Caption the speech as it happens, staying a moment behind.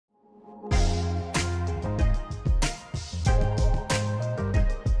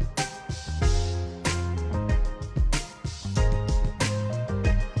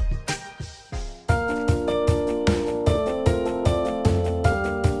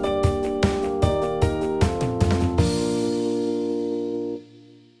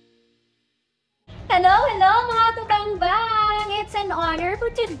honor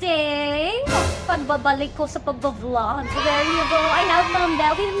for today. Pagbabalik ko sa pagbablog. So there you go. I have Ma'am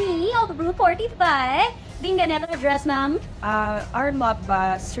Belle with me of Brew 45. Ding ganito address, ma'am? Armab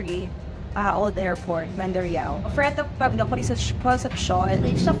Street, Old Airport, Mandurriao. Friend of conception.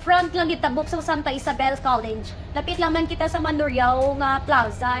 Sa front lang kita, book sa Santa Isabel College. Lapit lamang kita sa Mandurriao nga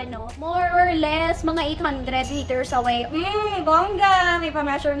plaza, no? More or less, mga 800 meters away. Bongga! May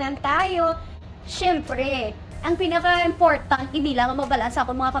pa-measurement tayo. Siyempre, ang pinaka-important, hindi lang mabalansa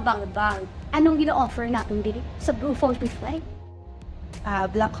ako mga kabang-bang. Anong gina-offer natin dito sa Brew 45?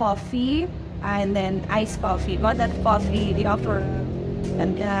 Black coffee, and then iced coffee. Not that coffee, they offer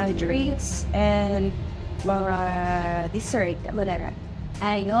and drinks and dessert, whatever.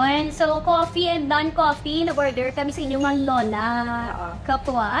 Ayun, so coffee and non-coffee, nag-order kami sa inyong lola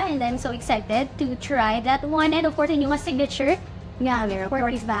kapwa, and I'm so excited to try that one, and of course inyong signature nga, for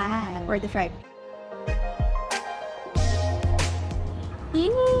this bag. For the fried.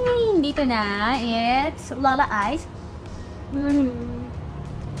 Dito na, it's Lala Ice.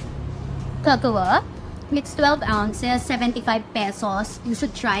 Kakao. It's 12 ounces, 75 pesos. You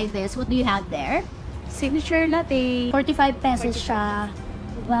should try this. What do you have there? Signature latte. 45 pesos siya.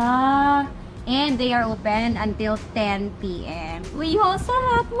 Wow. And they are open until 10 p.m. We also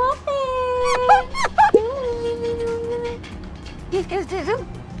have muffins.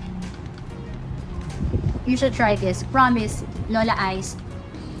 You should try this. Promise, Lola Ice.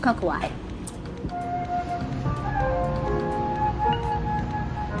 Kakwai.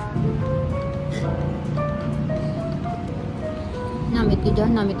 Namit ko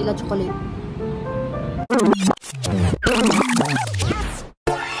dyan, namit ila chocolate.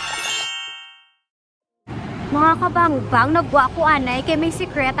 Mga kabangbang, nagwa ko anay, kaya may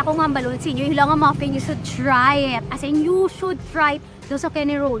secret ako nga balon sa inyo. Hilang nga muffin, you should try it. As in, you should try it doon sa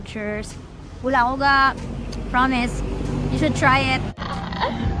Kenny Rogers. Wala ako ga, promise, you should try it.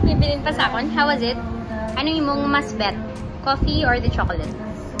 Bibilin pa sa akin. How was it? Ano yung mong mas bet? Coffee or the chocolate?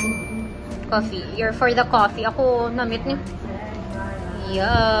 Coffee. You're for the coffee. Ako, namit ni... Yeah.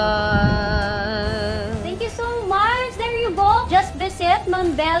 Thank you so much. There you go. Just visit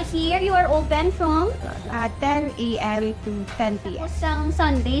Ma'am Belle here. You are open from 10 a.m. to 10 p.m. Isang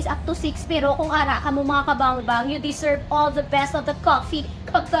Sundays up to 6. Pero kung ara ka mo mga kabangbang, you deserve all the best of the coffee.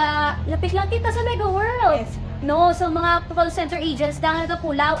 Pagka lapit lang kita sa Mega World. Yes. No, so mga call center agents na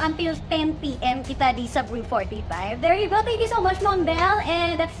nagapulaw until 10 p.m. kita di sa Brew 45. There you go. Thank you so much, Ma'am Belle,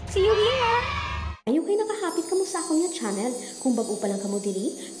 and see you here. Ayaw kayo nakahapit ka mo sa akong yung channel. Kung bago pa lang ka mo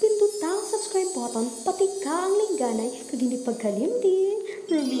dili, pindot ang subscribe button, pati ka ang lingganay, kag hindi pagkalim din.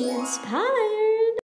 Rubeinspired!